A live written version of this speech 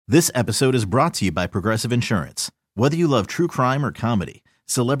This episode is brought to you by Progressive Insurance. Whether you love true crime or comedy,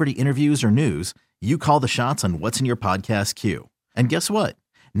 celebrity interviews or news, you call the shots on what's in your podcast queue. And guess what?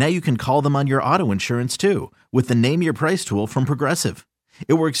 Now you can call them on your auto insurance too with the Name Your Price tool from Progressive.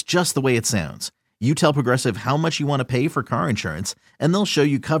 It works just the way it sounds. You tell Progressive how much you want to pay for car insurance, and they'll show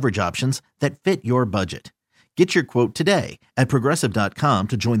you coverage options that fit your budget. Get your quote today at Progressive.com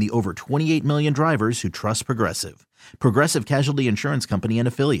to join the over 28 million drivers who trust Progressive. Progressive Casualty Insurance Company and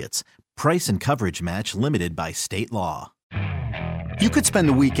Affiliates. Price and coverage match limited by state law. You could spend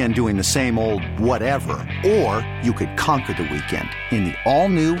the weekend doing the same old whatever, or you could conquer the weekend in the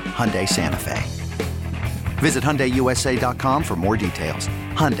all-new Hyundai Santa Fe. Visit HyundaiUSA.com for more details.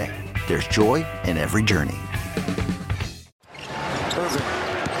 Hyundai, there's joy in every journey. Irving,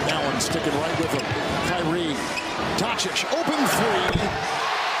 Allen sticking right with him. Kyrie, Doncic, open three.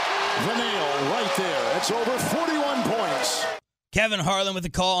 The nail right there. It's over 41 points. Kevin Harlan with the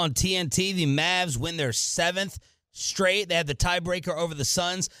call on TNT. The Mavs win their 7th straight. They had the tiebreaker over the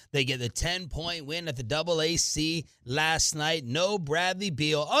Suns. They get the 10-point win at the AAC last night. No Bradley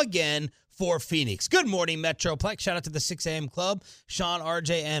Beal again for Phoenix. Good morning, Metroplex. Shout out to the 6 a.m. Club. Sean,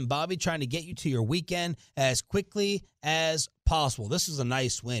 RJ, and Bobby trying to get you to your weekend as quickly as possible. This was a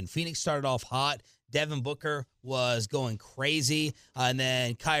nice win. Phoenix started off hot. Devin Booker was going crazy, and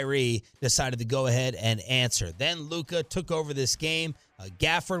then Kyrie decided to go ahead and answer. Then Luka took over this game.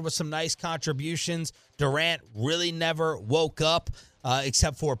 Gafford with some nice contributions. Durant really never woke up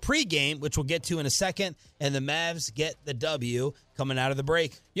except for pregame, which we'll get to in a second, and the Mavs get the W coming out of the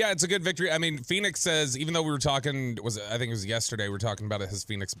break. Yeah, it's a good victory. I mean, Phoenix says, even though we were talking, I think it was yesterday, we were talking about it, has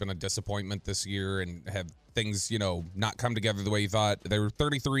Phoenix been a disappointment this year and have things, not come together the way you thought? They were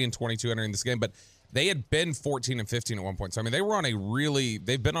 33-22 entering this game, but they had been 14-15 at one point. So, I mean, they've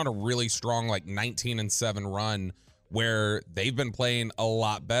been on a really strong, 19-7 run where they've been playing a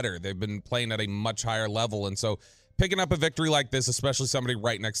lot better. They've been playing at a much higher level. And so picking up a victory like this, especially somebody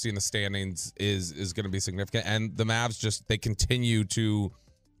right next to you in the standings, is going to be significant. And the Mavs they continue to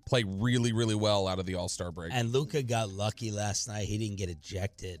play really, really well out of the All-Star break. And Luka got lucky last night. He didn't get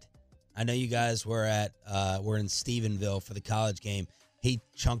ejected. I know you guys were in Stephenville for the college game. He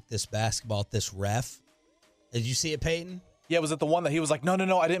chunked this basketball at this ref. Did you see it, Peyton? Yeah, was it the one that he was like, no,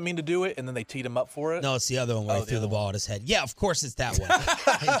 I didn't mean to do it, and then they teed him up for it? No, it's the other one where he threw the ball at his head. Yeah, of course it's that one.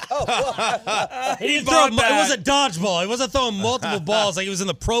 It was a dodgeball. He wasn't throwing multiple balls like he was in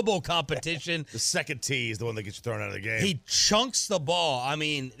the Pro Bowl competition. The second tee is the one that gets you thrown out of the game. He chunks the ball. I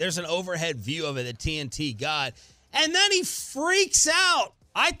mean, there's an overhead view of it that TNT got. And then he freaks out.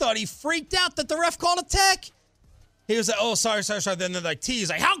 I thought he freaked out that the ref called a tech. He was like, oh, sorry. Then they're like, he's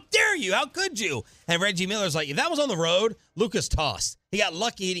like, how dare you? How could you? And Reggie Miller's like, if that was on the road, Lucas tossed. He got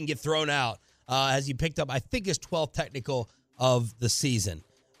lucky he didn't get thrown out as he picked up, I think, his 12th technical of the season.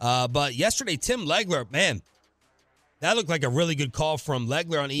 But yesterday, Tim Legler, man, that looked like a really good call from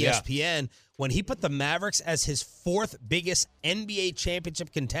Legler on ESPN when he put the Mavericks as his 4th biggest NBA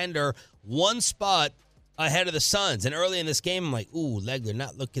championship contender, one spot ahead of the Suns. And early in this game, I'm like, ooh, Legler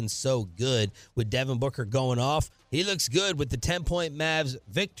not looking so good with Devin Booker going off. He looks good with the 10-point Mavs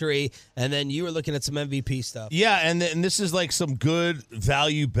victory. And then you were looking at some MVP stuff. Yeah, and this is like some good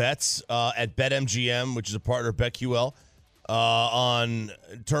value bets at BetMGM, which is a partner of BetQL, on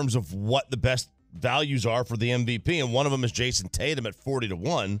in terms of what the best values are for the MVP. And one of them is Jason Tatum at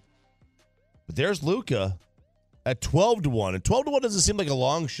 40-1. But there's Luka at 12-1. And 12-1 doesn't seem like a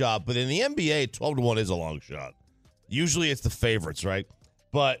long shot, but in the NBA, 12-1 is a long shot. Usually it's the favorites, right?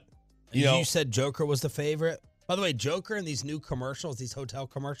 But, you said Joker was the favorite? By the way, Joker in these new commercials, these hotel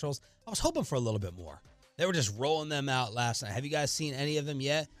commercials, I was hoping for a little bit more. They were just rolling them out last night. Have you guys seen any of them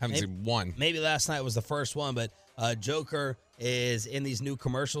yet? Haven't seen one. Maybe last night was the first one, but Joker is in these new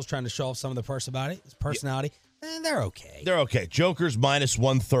commercials trying to show off some of the personality. And they're okay. They're okay. Joker's minus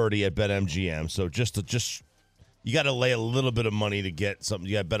 130 at BetMGM. So just you got to lay a little bit of money to get something.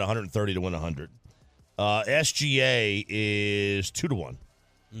 You got to bet 130 to win 100. SGA is 2-1.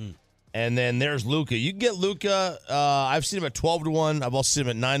 And then there's Luka. You can get Luka. I've seen him at 12-1. I've also seen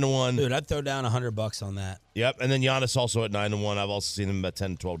him at 9-1. Dude, I'd throw down $100 on that. Yep. And then Giannis also at 9-1. I've also seen him at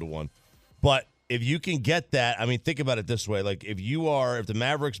 10, 12-1. But if you can get that, I mean, think about it this way. Like if the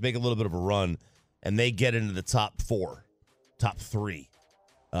Mavericks make a little bit of a run and they get into the top 4, top 3,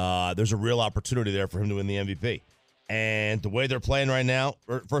 there's a real opportunity there for him to win the MVP. And the way they're playing right now,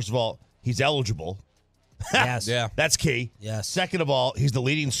 first of all, he's eligible. Yes. Yeah. That's key. Yes. Second of all, he's the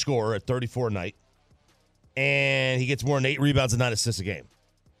leading scorer at 34 a night. And he gets more than 8 rebounds and 9 assists a game.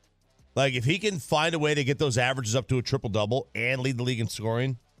 Like, if he can find a way to get those averages up to a triple-double and lead the league in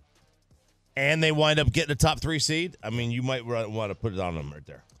scoring, and they wind up getting a top 3 seed, I mean, you might want to put it on him right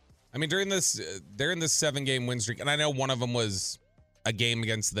there. I mean, during this 7-game win streak, and I know one of them was a game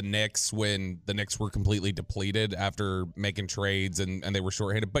against the Knicks when the Knicks were completely depleted after making trades and they were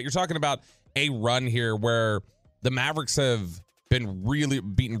shorthanded. But you're talking about a run here where the Mavericks have been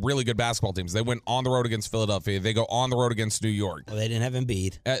beating really good basketball teams. They went on the road against Philadelphia. They go on the road against New York. Well, they didn't have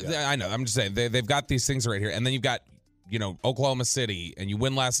Embiid. I know. I'm just saying they've got these things right here, and then you've got Oklahoma City, and you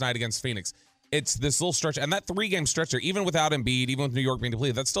win last night against Phoenix. It's this little stretch, and that 3-game stretch there, even without Embiid, even with New York being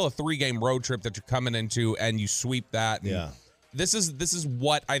depleted, that's still a 3-game road trip that you're coming into, and you sweep that. Yeah. This is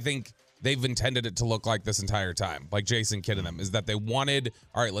what I think they've intended it to look like this entire time, like Jason Kidd and them, is that they wanted,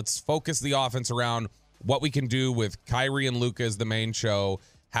 all right, let's focus the offense around what we can do with Kyrie and Luka as the main show,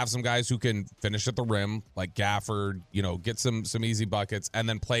 have some guys who can finish at the rim, like Gafford, get some easy buckets, and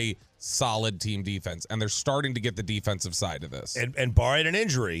then play solid team defense. And they're starting to get the defensive side of this. And barring an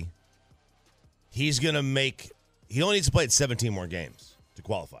injury, he only needs to play 17 more games to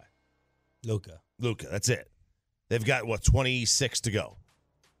qualify. Luka, that's it. They've got, 26 to go.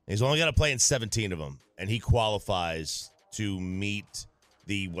 He's only got to play in 17 of them, and he qualifies to meet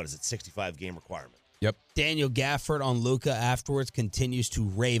the, 65-game requirement. Yep. Daniel Gafford on Luka afterwards continues to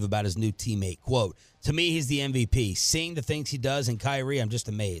rave about his new teammate. Quote, "To me, he's the MVP. Seeing the things he does in Kyrie, I'm just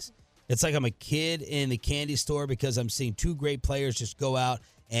amazed. It's like I'm a kid in the candy store because I'm seeing two great players just go out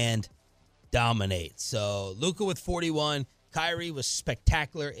and dominate." So Luka with 41. Kyrie was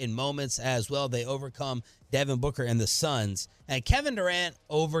spectacular in moments as well. They overcome Devin Booker and the Suns. And Kevin Durant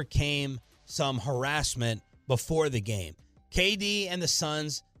overcame some harassment before the game. KD and the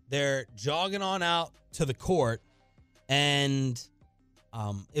Suns, they're jogging on out to the court, and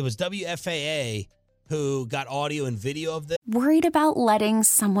it was WFAA who got audio and video of this. Worried about letting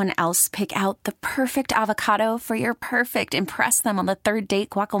someone else pick out the perfect avocado for your perfect impress them on the third date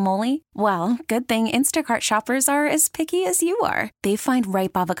guacamole? Well, good thing Instacart shoppers are as picky as you are. They find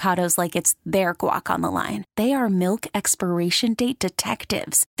ripe avocados like it's their guac on the line. They are milk expiration date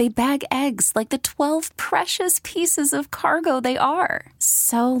detectives. They bag eggs like the 12 precious pieces of cargo they are.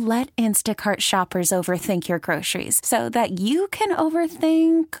 So let Instacart shoppers overthink your groceries so that you can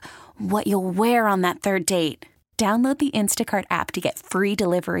overthink what you'll wear on that third date. Download the Instacart app to get free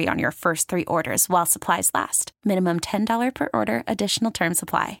delivery on your first 3 orders while supplies last. Minimum $10 per order. Additional terms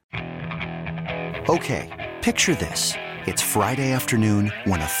apply. Okay, picture this. It's Friday afternoon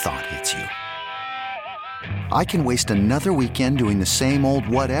when a thought hits you. I can waste another weekend doing the same old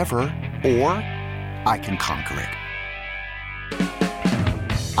whatever, or I can conquer it.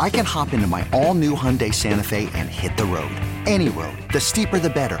 I can hop into my all-new Hyundai Santa Fe and hit the road. Any road. The steeper, the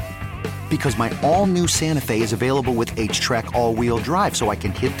better. Because my all-new Santa Fe is available with H-Track all-wheel drive, so I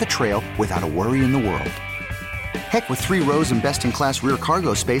can hit the trail without a worry in the world. Heck, with 3 rows and best-in-class rear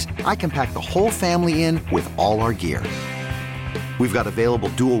cargo space, I can pack the whole family in with all our gear. We've got available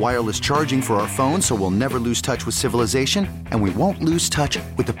dual wireless charging for our phones, so we'll never lose touch with civilization, and we won't lose touch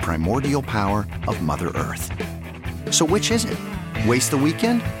with the primordial power of Mother Earth. So which is it? Waste the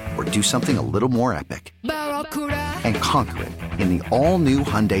weekend or do something a little more epic? And conquer it in the all-new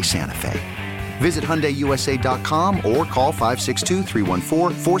Hyundai Santa Fe. Visit HyundaiUSA.com or call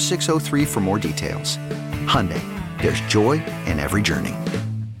 562-314-4603 for more details. Hyundai, there's joy in every journey.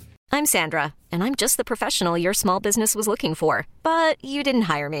 I'm Sandra, and I'm just the professional your small business was looking for. But you didn't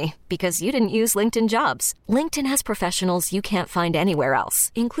hire me because you didn't use LinkedIn Jobs. LinkedIn has professionals you can't find anywhere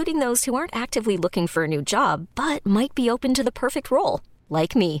else, including those who aren't actively looking for a new job, but might be open to the perfect role,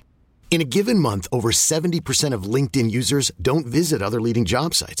 like me. In a given month, over 70% of LinkedIn users don't visit other leading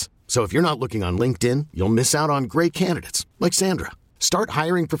job sites. So if you're not looking on LinkedIn, you'll miss out on great candidates like Sandra. Start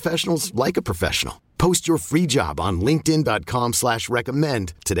hiring professionals like a professional. Post your free job on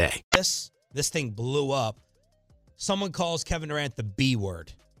linkedin.com/recommend today. This thing blew up. Someone calls Kevin Durant the B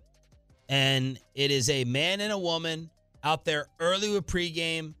word. And it is a man and a woman out there early with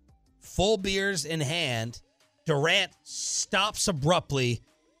pregame, full beers in hand. Durant stops abruptly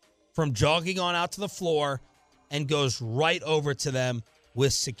from jogging on out to the floor and goes right over to them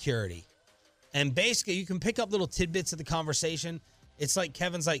with security. And basically, you can pick up little tidbits of the conversation. It's like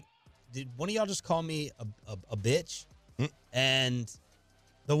Kevin's like, did one of y'all just call me a bitch? And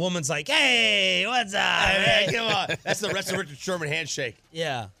the woman's like, hey, what's up? Hey, come on. That's the rest of Richard Sherman handshake.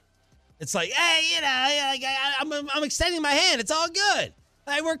 Yeah. It's like, hey, I'm extending my hand. It's all good.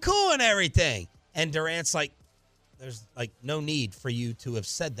 Like, we're cool and everything. And Durant's like, there's like no need for you to have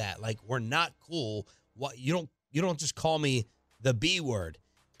said that. Like, we're not cool. What you don't just call me the B word.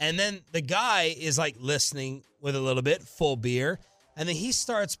 And then the guy is like listening with a little bit, full beer. And then he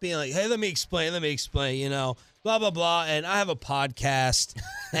starts being like, hey, let me explain, blah, blah, blah. And I have a podcast.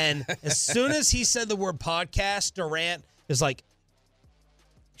 And as soon as he said the word podcast, Durant is like,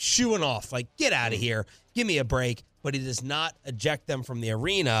 shooing off. Like, get out of here. Give me a break. But he does not eject them from the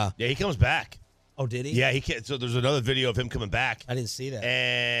arena. Yeah, he comes back. Oh, did he? Yeah, he can't. So there's another video of him coming back. I didn't see that.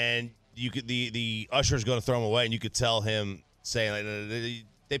 And you could the usher's going to throw him away, and you could tell him saying like,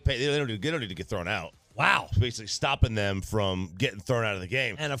 they don't need to get thrown out. Wow. It's basically stopping them from getting thrown out of the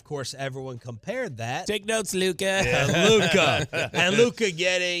game. And, of course, everyone compared that. Take notes, Luka. And Luka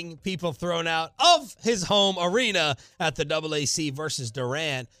getting people thrown out of his home arena at the AAC versus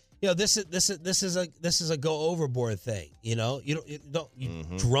Durant. You know, this is a go overboard thing. You know, you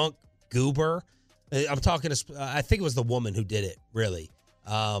drunk goober. I'm talking to. I think it was the woman who did it. Really.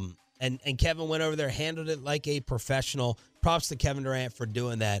 And Kevin went over there, handled it like a professional. Props to Kevin Durant for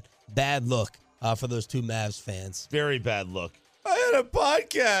doing that. Bad look for those two Mavs fans. Very bad look. I had a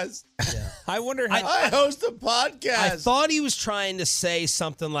podcast. Yeah. I wonder how. I host a podcast. I thought he was trying to say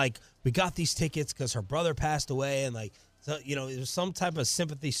something like, "We got these tickets because her brother passed away," and like, so it was some type of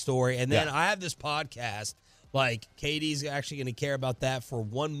sympathy story. And then I have this podcast. Like, KD's actually going to care about that for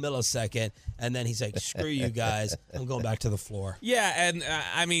 1 millisecond. And then he's like, screw you guys. I'm going back to the floor. Yeah, and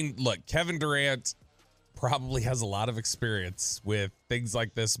I mean, look, Kevin Durant probably has a lot of experience with things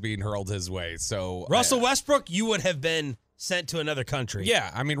like this being hurled his way. So Russell Westbrook, you would have been sent to another country. Yeah,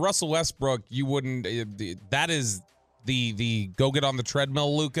 I mean, Russell Westbrook, you wouldn't. That is the go get on the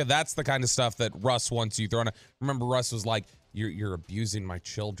treadmill, Luka. That's the kind of stuff that Russ wants you thrown. Remember, Russ was like, You're abusing my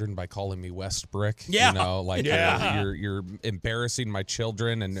children by calling me Westbrick. Yeah. You know, like you're embarrassing my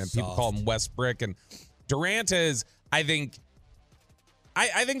children, and people call him Westbrick. And Durant is, I think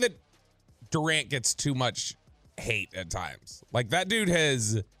that Durant gets too much hate at times. Like, that dude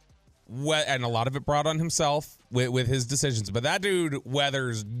has, and a lot of it brought on himself with his decisions, but that dude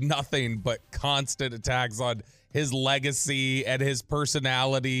weathers nothing but constant attacks on his legacy and his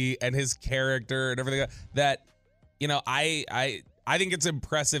personality and his character and everything that. You know, I think it's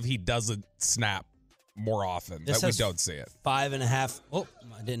impressive he doesn't snap more often, that we don't see it. 5.5. Oh,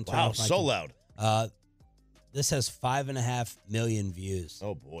 I didn't turn off my so loud. This has 5.5 million views.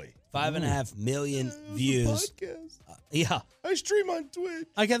 Oh, boy. 5.5 million views. Yeah. I stream on Twitch.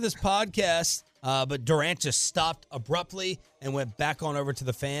 I got this podcast, but Durant just stopped abruptly and went back on over to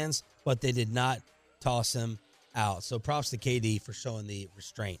the fans, but they did not toss him out. So props to KD for showing the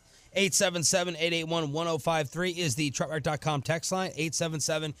restraint. 877-881-1053 is the truckwreck.com text line.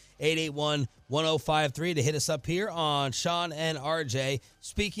 877-881-1053 to hit us up here on Sean and RJ.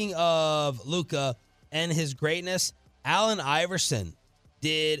 Speaking of Luka and his greatness, Allen Iverson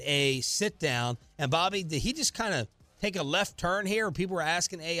did a sit down. And Bobby, did he just kind of take a left turn here? People were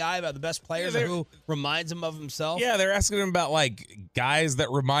asking AI about the best players and who reminds him of himself. Yeah, they're asking him about like guys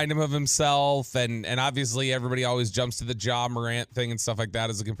that remind him of himself, and obviously everybody always jumps to the Ja Morant thing and stuff like that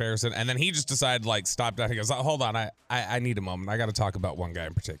as a comparison. And then he just decided like stop down. He goes, hold on, I need a moment. I got to talk about one guy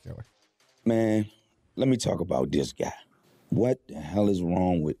in particular. Man, let me talk about this guy. What the hell is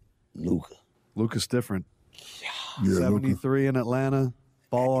wrong with Luka? Luka's different. Yeah, 73 in Atlanta,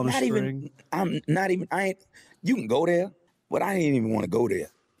 ball on a string. You can go there, but I didn't even want to go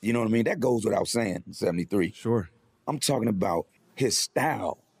there. You know what I mean? That goes without saying, 73. Sure. I'm talking about his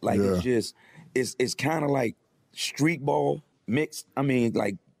style. Like, it's kind of like street ball mixed. I mean,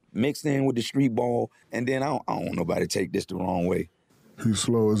 like, mixed in with the street ball. And then I don't want nobody to take this the wrong way. He's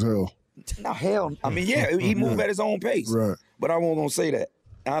slow as hell. No, hell. I mean, yeah, he move at his own pace. Right. But I won't gonna say that.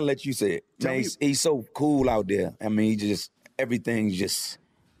 I'll let you say it. Man, he's so cool out there. I mean, everything's just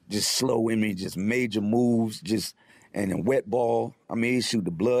slow in me, just major moves, and then wet ball. I mean, he shoot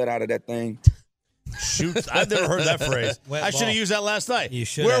the blood out of that thing. Shoot, I've never heard that phrase. I should have used that last night. You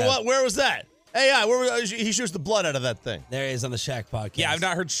should. Where was that? AI, he shoots the blood out of that thing. There he is on the Shaq podcast. Yeah, I've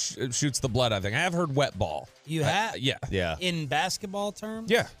not heard shoots the blood out of thing. I have heard wet ball. You have? Yeah. In basketball terms?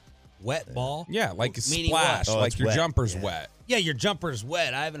 Yeah. Wet ball? Yeah, like a Meaning splash, what? like your wet. jumper's wet. Yeah, your jumper's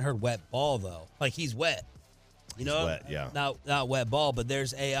wet. I haven't heard wet ball, though. Like, he's wet. You know? Wet, yeah. Not wet ball, but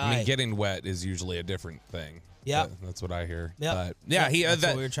there's AI. I mean, getting wet is usually a different thing. Yeah. That's what I hear. Yep. But yeah, That's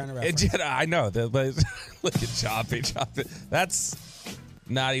what we were trying to reference. I know. But look at Choppy. That's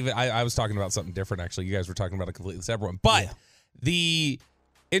not even, I was talking about something different, actually. You guys were talking about a completely separate one. But in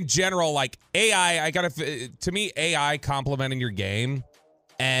general, like AI, to me, AI complimenting your game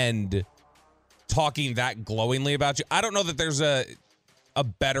and talking that glowingly about you. I don't know that there's a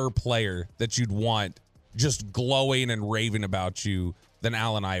better player that you'd want just glowing and raving about you than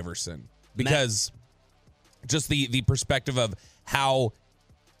Allen Iverson, because just the perspective of how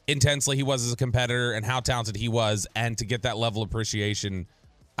intensely he was as a competitor and how talented he was, and to get that level of appreciation,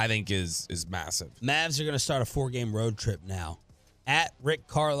 I think is massive. Mavs are going to start a 4-game road trip now. At Rick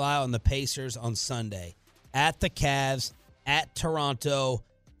Carlisle and the Pacers on Sunday. At the Cavs, at Toronto,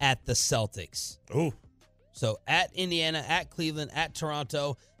 at the Celtics. Ooh. So at Indiana, at Cleveland, at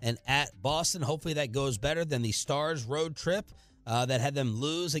Toronto, and at Boston. Hopefully that goes better than the Stars road trip that had them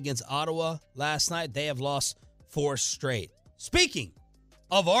lose against Ottawa last night. They have lost 4 straight. Speaking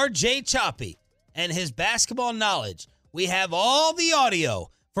of RJ Choppy and his basketball knowledge, we have all the audio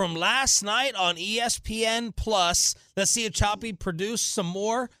from last night on ESPN+. Let's see if Choppy produced some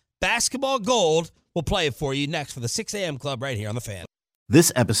more basketball gold. We'll play it for you next for the 6 a.m. Club right here on The Fan.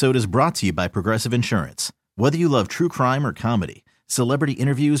 This episode is brought to you by Progressive Insurance. Whether you love true crime or comedy, celebrity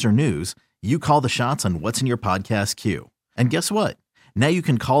interviews or news, you call the shots on what's in your podcast queue. And guess what? Now you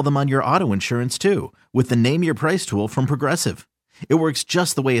can call them on your auto insurance too with the Name Your Price tool from Progressive. It works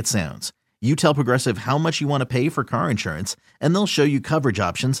just the way it sounds. You tell Progressive how much you want to pay for car insurance, and they'll show you coverage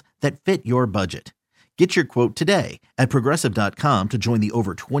options that fit your budget. Get your quote today at Progressive.com to join the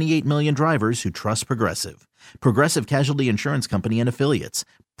over 28 million drivers who trust Progressive. Progressive Casualty Insurance Company and Affiliates.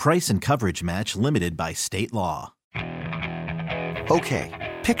 Price and coverage match limited by state law.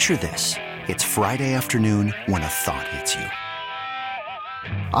 Okay, picture this. It's Friday afternoon when a thought hits you.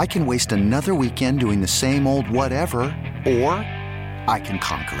 I can waste another weekend doing the same old whatever, or I can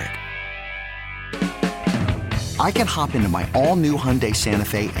conquer it. I can hop into my all-new Hyundai Santa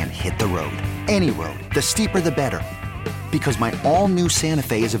Fe and hit the road. Any road. The steeper, the better. Because my all-new Santa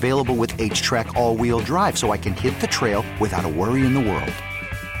Fe is available with H-Track all-wheel drive, so I can hit the trail without a worry in the world.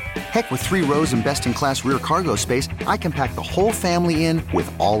 Heck, with 3 rows and best-in-class rear cargo space, I can pack the whole family in with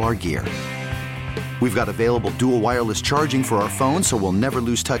all our gear. We've got available dual wireless charging for our phones, so we'll never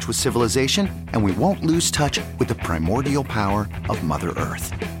lose touch with civilization, and we won't lose touch with the primordial power of Mother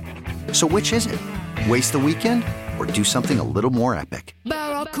Earth. So which is it? Waste the weekend or do something a little more epic?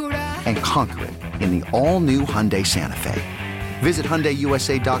 And conquer it in the all-new Hyundai Santa Fe. Visit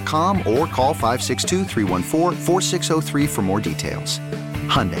HyundaiUSA.com or call 562-314-4603 for more details.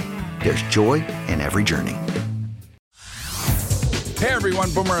 Hyundai, there's joy in every journey. Hey everyone,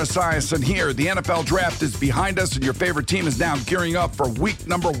 Boomer Esiason here. The NFL Draft is behind us and your favorite team is now gearing up for week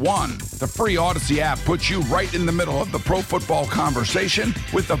number 1. The free Odyssey app puts you right in the middle of the pro football conversation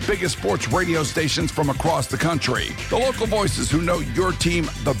with the biggest sports radio stations from across the country. The local voices who know your team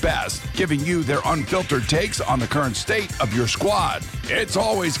the best, giving you their unfiltered takes on the current state of your squad. It's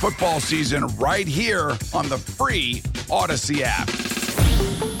always football season right here on the free Odyssey app.